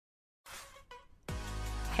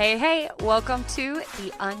Hey, welcome to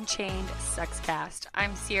the Unchained Sexcast.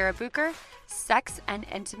 I'm Sierra Bucher, sex and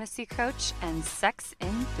intimacy coach and sex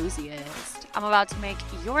enthusiast. I'm about to make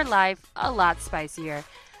your life a lot spicier.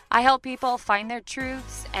 I help people find their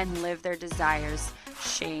truths and live their desires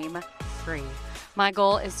shame-free. My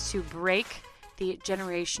goal is to break the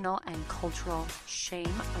generational and cultural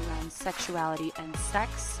shame around sexuality and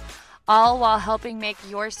sex, all while helping make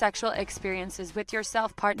your sexual experiences with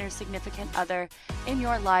yourself, partner, significant other in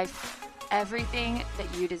your life everything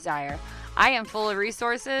that you desire. I am full of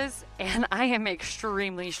resources and I am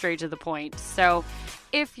extremely straight to the point. So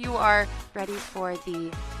if you are ready for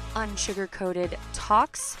the unsugar-coated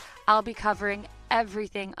talks, I'll be covering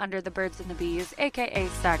everything under the birds and the bees, aka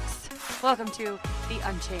sex. Welcome to the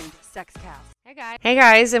Unchained Sexcast. Hey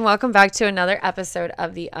guys, and welcome back to another episode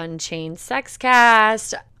of the Unchained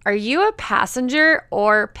Sexcast. Are you a passenger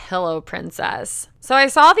or pillow princess? So I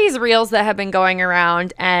saw these reels that have been going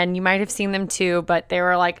around, and you might have seen them too, but they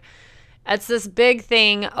were like, it's this big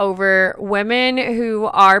thing over women who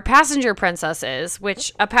are passenger princesses,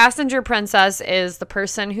 which a passenger princess is the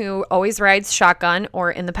person who always rides shotgun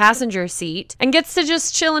or in the passenger seat and gets to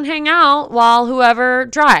just chill and hang out while whoever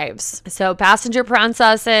drives. So passenger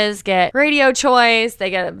princesses get radio choice,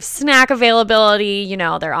 they get snack availability, you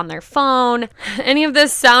know, they're on their phone. Any of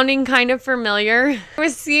this sounding kind of familiar? I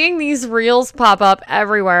was seeing these reels pop up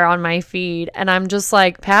everywhere on my feed, and I'm just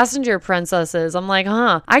like, passenger princesses. I'm like,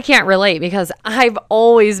 I can't relate, because I've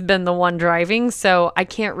always been the one driving, so I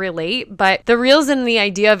can't relate. But the reels and the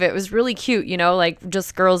idea of it was really cute, you know, like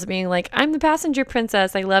just girls being like, I'm the passenger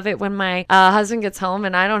princess. I love it when my husband gets home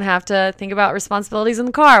and I don't have to think about responsibilities in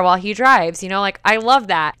the car while he drives, you know, like I love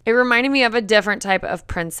that. It reminded me of a different type of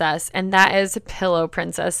princess, and that is pillow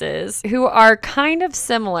princesses, who are kind of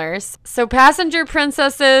similar. So passenger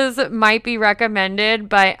princesses might be recommended,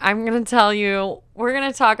 but I'm going to tell you, we're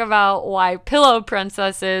going to talk about why pillow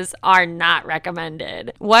princesses are not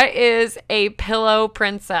recommended. What is a pillow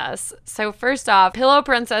princess? So first off, pillow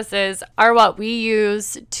princesses are what we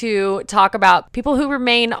use to talk about people who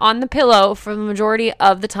remain on the pillow for the majority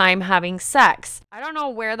of the time having sex. I don't know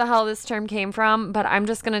where the hell this term came from, but I'm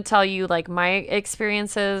just going to tell you like my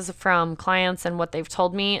experiences from clients and what they've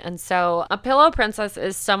told me. And so a pillow princess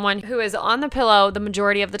is someone who is on the pillow the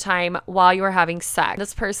majority of the time while you're having sex.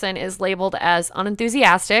 This person is labeled as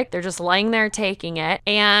unenthusiastic. They're just laying there taking it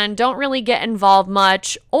and don't really get involved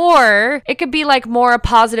much. Or it could be like more a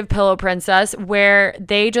positive pillow princess where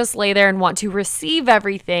they just lay there and want to receive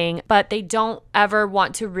everything, but they don't ever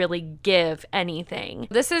want to really give anything.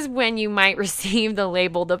 This is when you might receive the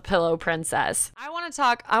label the pillow princess. I want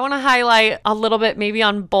to highlight a little bit maybe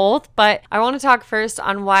on both, but I want to talk first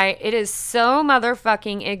on why it is so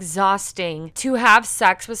motherfucking exhausting to have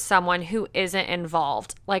sex with someone who isn't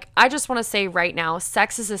involved. Like, I just want to say right now,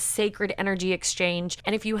 sex is a sacred energy exchange.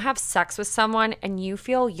 And if you have sex with someone and you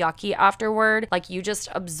feel yucky afterward, like you just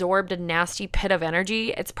absorbed a nasty pit of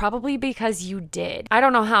energy, it's probably because you did. I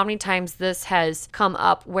don't know how many times this has come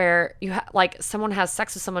up where you like someone has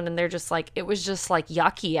sex with someone and they're just like, it was just like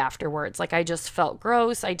yucky afterwards. Like I just felt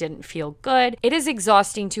gross. I didn't feel good. It is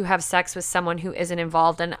exhausting to have sex with someone who isn't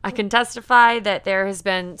involved. And I can testify that there has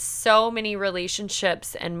been so many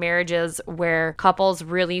relationships and marriages where couples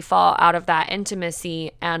really fall out of that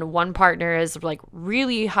intimacy and one partner is like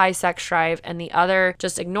really high sex drive and the other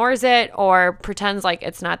just ignores it or pretends like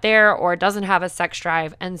it's not there or doesn't have a sex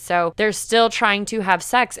drive. And so they're still trying to have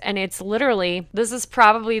sex. And it's literally, this is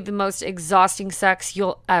probably the most exhausting sex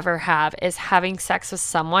you'll ever have, is having sex with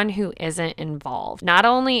someone who isn't involved. Not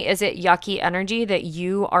only is it yucky energy that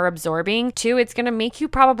you are absorbing, two, it's going to make you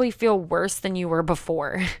probably feel worse than you were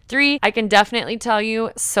before. Three, I can definitely tell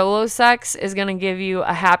you solo sex is going to give you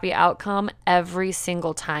a happy outcome every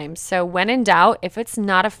single time. So when in doubt, if it's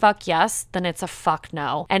not a fuck yes, then it's a fuck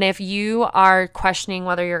no. And if you are questioning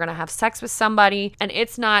whether you're going to have sex with somebody and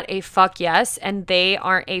it's not a fuck yes and they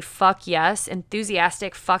aren't a fuck yes,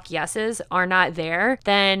 enthusiastic fuck yeses are not there,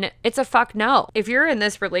 then it's a fuck no. If you're in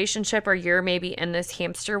this relationship or you're maybe in this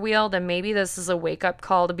hamster wheel, then maybe this is a wake up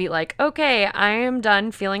call to be like, okay, I am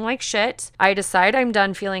done feeling like shit. I decide I'm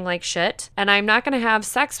done feeling like shit and I'm not going to have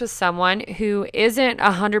sex with someone who isn't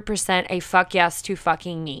 100% a fuck yes to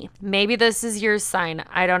fucking me. Maybe this is your sign.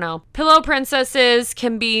 I don't know. Pillow princesses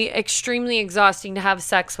can be extremely exhausting to have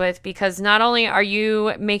sex with because not only are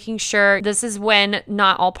you making sure, this is when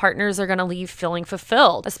not all partners are going to leave feeling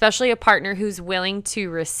fulfilled, especially a partner who's willing to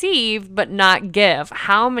receive but not give.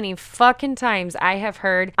 How many fucking times I have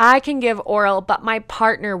heard, I can give oral, but my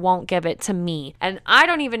partner won't give it to me. And I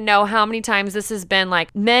don't even know how many times this has been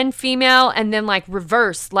like men, female, and then like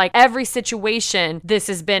reverse, like every situation this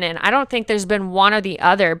has been in. I don't think there's been one or the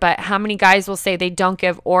other, but how many guys will say they don't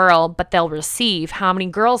give oral, but they'll receive? How many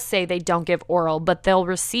girls say they don't give oral, but they'll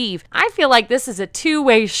receive? I feel like this is a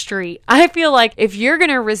two-way street. I feel like if you're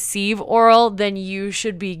going to receive oral, then you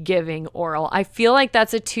should be giving oral. I feel like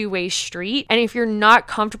that's a two-way street. And if you're not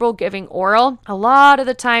comfortable giving oral, a lot of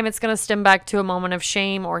the time it's going to stem back to a moment of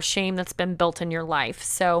shame or shame that's been built in your life.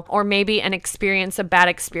 So, or maybe an experience, a bad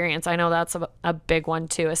experience. I know that's a big one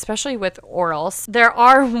too, especially with orals. There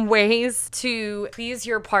are ways to please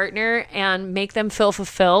your partner and make them feel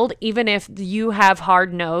fulfilled, even if you have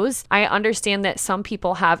hard no's. I understand that some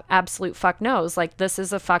people have absolute fuck no's, like this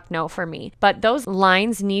is a fuck no for me. But those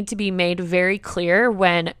lines need to be made very clear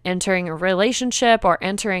when entering a relationship or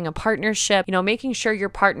entering a partnership, making sure your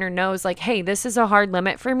partner knows like, hey, this is a hard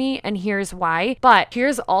limit for me and here's why, but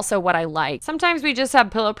here's also what I like. Sometimes we just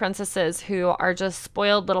have pillow princesses who are just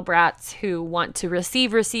spoiled little brats who want to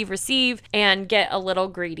receive and get a little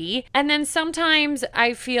greedy. And then sometimes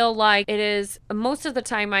I feel like most of the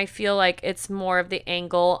time I feel like it's more of the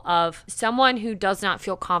angle of someone who does not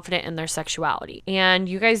feel confident in their sexuality. And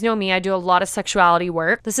you guys know me, I do a lot of sexuality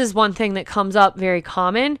work. This is one thing that comes up very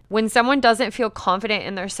common. When someone doesn't feel confident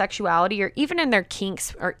in their sexuality or even in their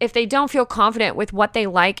kinks, or if they don't feel confident with what they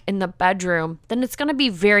like in the bedroom, then it's going to be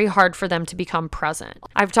very hard for them to become present.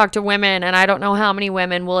 I've talked to women, and I don't know how many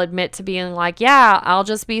women will admit to being like, yeah, I'll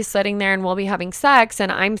just be sitting there and we'll be having sex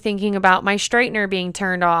and I'm thinking about my straightener being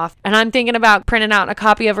turned off and I'm thinking about printing out a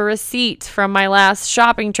copy of a receipt from my last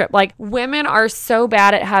shopping trip. Like, women are so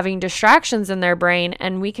bad at having distractions in their brain,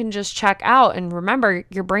 and we can just check out. And remember,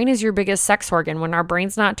 your brain is your biggest sex organ. When our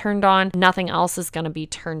brain's not turned on, nothing else is going to be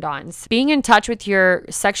turned on. So being in touch with your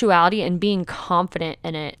sexuality and being confident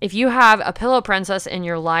in it. If you have a pillow princess in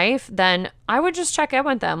your life, then I would just check in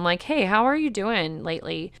with them like, hey, how are you doing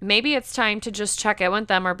lately? Maybe it's time to just check in with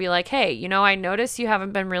them or be like, hey, I noticed you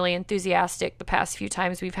haven't been really enthusiastic the past few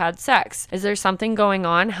times we've had sex. Is there something going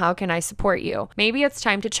on? How can I support you? Maybe it's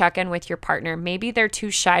time to check in with your partner. Maybe they're too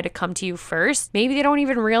shy to come to you first. Maybe they don't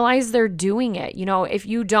even realize they're doing it. If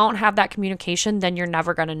you don't have that communication, then you're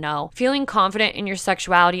never going to know. Feeling confident in your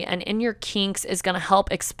sexuality and in your kinks is going to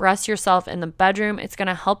help express yourself in the bedroom. It's going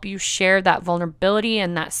to help you share that vulnerability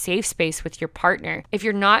and that safe space with your partner. If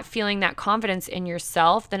you're not feeling that confidence in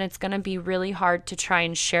yourself, then it's going to be really hard to try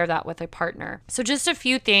and share that with a partner. So just a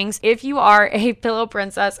few things. If you are a pillow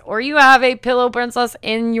princess or you have a pillow princess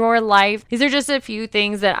in your life, these are just a few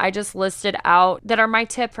things that I just listed out that are my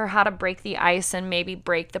tip for how to break the ice and maybe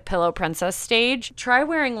break the pillow princess stage. Try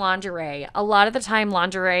wearing lingerie. A lot of the time,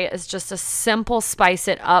 lingerie is just a simple spice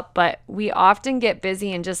it up, but we often get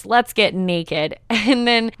busy and just let's get naked. And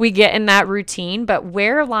then we get in that routine, but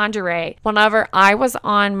wear lingerie. Whenever I was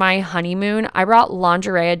on my honeymoon, I brought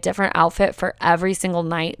lingerie, a different outfit for every single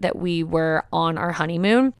night that we were on our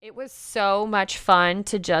honeymoon. It was so much fun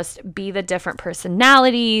to just be the different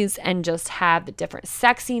personalities and just have the different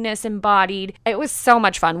sexiness embodied. It was so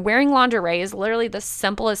much fun. Wearing lingerie is literally the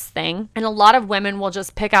simplest thing. And a lot of women will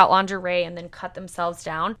just pick out lingerie and then cut themselves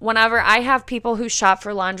down. Whenever I have people who shop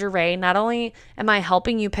for lingerie, not only am I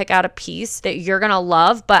helping you pick out a piece that you're going to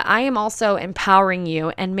love, but I am also empowering you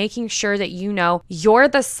and making sure that you're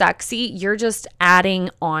the sexy, you're just adding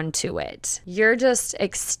on to it. You're just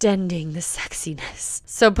extending the sexiness.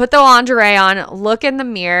 So put the lingerie on, look in the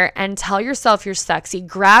mirror and tell yourself you're sexy.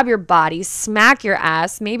 Grab your body, smack your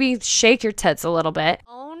ass, maybe shake your tits a little bit.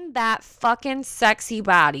 Own that fucking sexy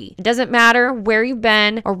body. It doesn't matter where you've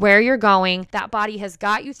been or where you're going. That body has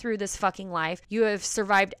got you through this fucking life. You have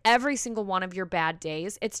survived every single one of your bad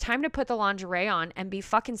days. It's time to put the lingerie on and be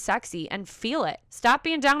fucking sexy and feel it. Stop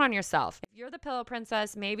being down on yourself. If you're the pillow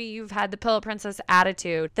princess, maybe you've had the pillow princess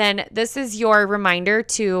attitude, then this is your reminder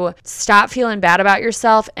to stop feeling bad about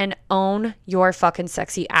yourself and own your fucking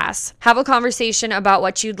sexy ass. Have a conversation about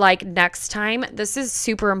what you'd like next time. This is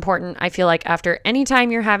super important. I feel like after any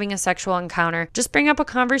time you're having a sexual encounter, just bring up a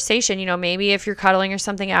conversation. Maybe if you're cuddling or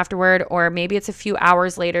something afterward, or maybe it's a few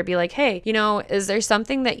hours later, be like, hey, is there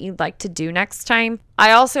something that you'd like to do next time?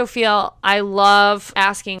 I also feel I love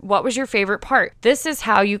asking, what was your favorite part? This is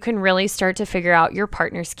how you can really start to figure out your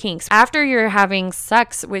partner's kinks. After you're having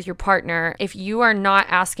sex with your partner, if you are not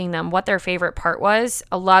asking them what their favorite part was,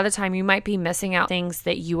 a lot of the time you might be missing out things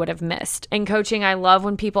that you would have missed. In coaching, I love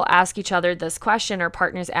when people ask each other this question or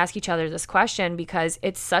partners ask each other this question because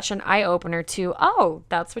it's such an eye-opener to, oh,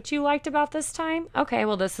 that's what you liked about this time? Okay,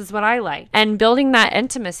 well, this is what I like. And building that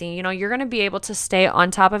intimacy, you're going to be able to stay on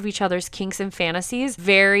top of each other's kinks and fantasies guys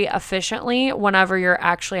very efficiently whenever you're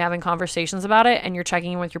actually having conversations about it and you're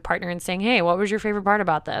checking in with your partner and saying, hey, what was your favorite part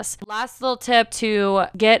about this? Last little tip to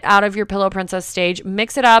get out of your pillow princess stage,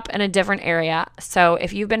 mix it up in a different area. So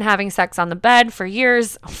if you've been having sex on the bed for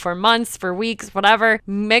years, for months, for weeks, whatever,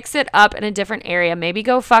 mix it up in a different area. Maybe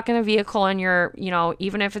go fuck in a vehicle in your,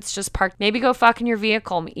 even if it's just parked, maybe go fuck in your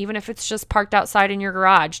vehicle, even if it's just parked outside in your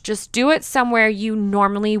garage. Just do it somewhere you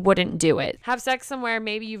normally wouldn't do it. Have sex somewhere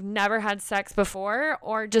maybe you've never had sex before,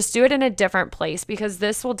 or just do it in a different place, because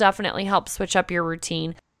this will definitely help switch up your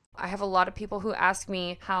routine. I have a lot of people who ask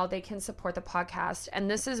me how they can support the podcast,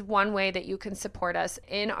 and this is one way that you can support us.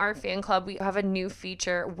 In our fan club, we have a new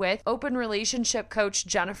feature with open relationship coach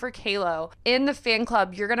Jennifer Kalo. In the fan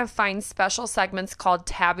club, you're going to find special segments called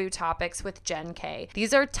Taboo Topics with Jen K.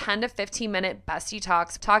 These are 10 to 15 minute bestie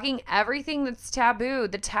talks, talking everything that's taboo,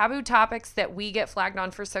 the taboo topics that we get flagged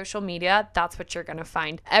on for social media. That's what you're going to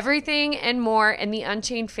find. Everything and more in the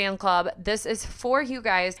Unchained fan club. This is for you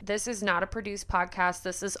guys. This is not a produced podcast.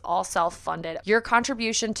 This is all self-funded. Your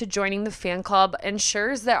contribution to joining the fan club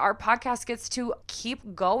ensures that our podcast gets to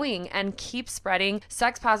keep going and keep spreading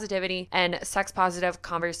sex positivity and sex positive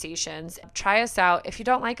conversations. Try us out. If you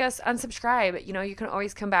don't like us, unsubscribe. You can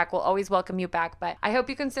always come back. We'll always welcome you back. But I hope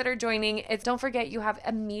you consider joining. Don't forget, you have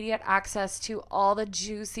immediate access to all the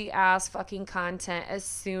juicy ass fucking content as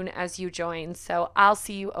soon as you join. So I'll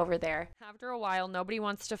see you over there. After a while, nobody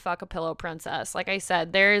wants to fuck a pillow princess. Like I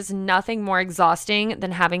said, there's nothing more exhausting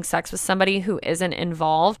than having sex with somebody who isn't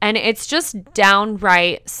involved. And it's just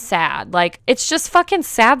downright sad. Like, it's just fucking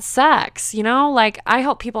sad sex, Like, I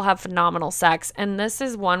hope people have phenomenal sex. And this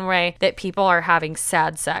is one way that people are having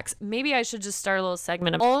sad sex. Maybe I should just start a little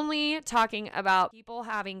segment of only talking about people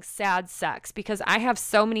having sad sex, because I have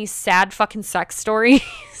so many sad fucking sex stories.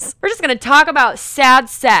 We're just going to talk about sad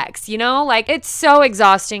sex, Like, it's so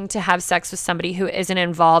exhausting to have sex with somebody who isn't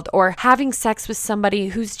involved, or having sex with somebody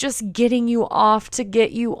who's just getting you off to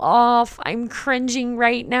get you off. I'm cringing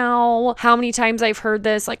right now. How many times I've heard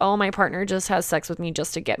this, like, oh, my partner just has sex with me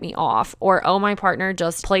just to get me off, or oh, my partner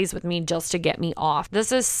just plays with me just to get me off.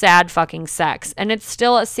 This is sad fucking sex, and it's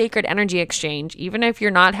still a sacred energy exchange. Even if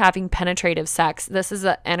you're not having penetrative sex, this is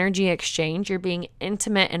an energy exchange. You're being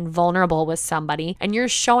intimate and vulnerable with somebody, and you're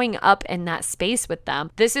showing up in that space with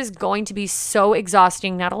them. This is going to be so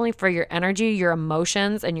exhausting, not only for your energy, your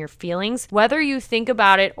emotions, and your feelings, whether you think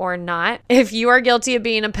about it or not. If you are guilty of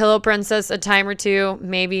being a pillow princess a time or two,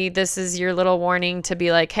 maybe this is your little warning to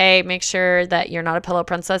be like, hey, make sure that you're not a pillow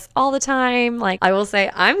princess all the time. Like, I will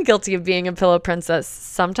say, I'm guilty of being a pillow princess.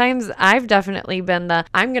 Sometimes I've definitely been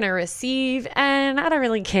I'm gonna receive and I don't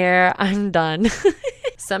really care, I'm done.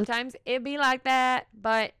 Sometimes it be like that,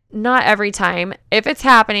 but not every time. If it's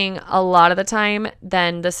happening a lot of the time,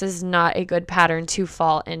 then this is not a good pattern to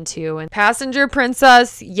fall into. And passenger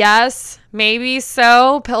princess, yes, maybe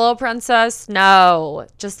so. Pillow princess, no.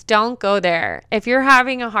 Just don't go there. If you're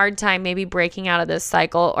having a hard time maybe breaking out of this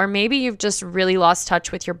cycle, or maybe you've just really lost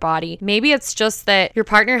touch with your body, maybe it's just that your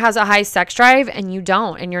partner has a high sex drive and you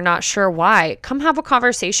don't, and you're not sure why, come have a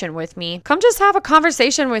conversation with me. Come just have a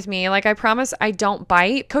conversation with me. Like, I promise I don't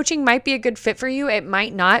bite. Coaching might be a good fit for you. It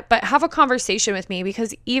might not, but have a conversation with me,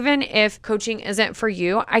 because even if coaching isn't for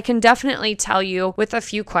you, I can definitely tell you with a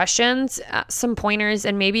few questions, some pointers,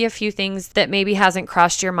 and maybe a few things that maybe hasn't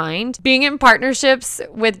crossed your mind. Being in partnerships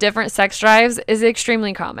with different sex drives is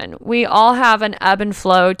extremely common. We all have an ebb and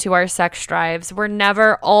flow to our sex drives. We're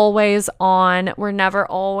never always on. We're never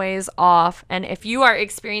always off. And if you are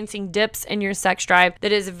experiencing dips in your sex drive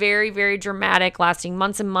that is very, very dramatic, lasting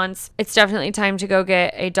months and months, it's definitely time to go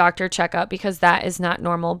get a doctor checkup, because that is not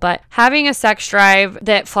normal. But having a sex drive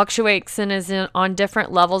that fluctuates and is on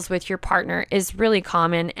different levels with your partner is really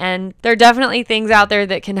common. And there are definitely things out there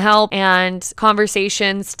that can help, and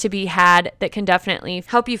conversations to be had that can definitely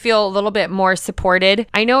help you feel a little bit more supported.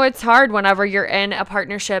 I know it's hard whenever you're in a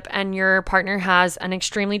partnership and your partner has an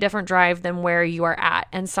extremely different drive than where you are at.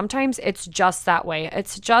 And sometimes it's just that way.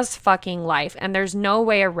 It's just fucking life, and there's no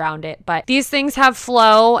way around it. But these things have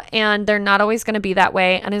flow, and they're not always going to be that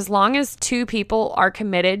way. And as long as two people are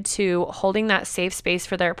committed to holding that safe space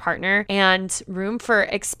for their partner and room for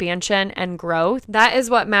expansion and growth, that is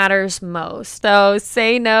what matters most. So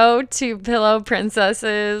say no to pillow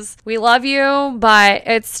princesses. We love you, but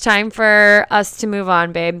it's time for us to move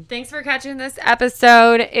on, babe. Thanks for catching this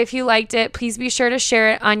episode. If you liked it, please be sure to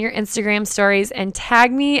share it on your Instagram stories and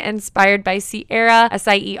tag me, Inspired by Sierra,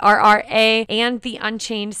 Sierra, and the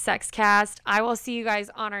Unchained Sexcast. I will see you guys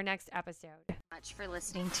on our next episode. Much for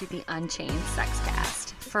listening to the Unchained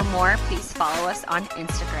Sexcast. For more, please follow us on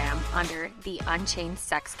Instagram under the Unchained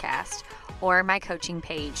Sexcast, or my coaching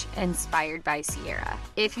page, Inspired by Sierra.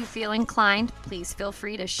 If you feel inclined, please feel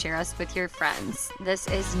free to share us with your friends. This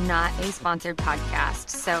is not a sponsored podcast,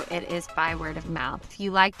 so it is by word of mouth. If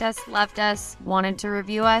you liked us, loved us, wanted to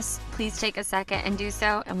review us, please take a second and do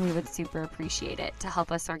so, and we would super appreciate it to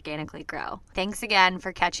help us organically grow. Thanks again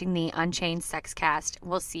for catching the Unchained Sex Cast.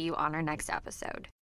 We'll see you on our next episode.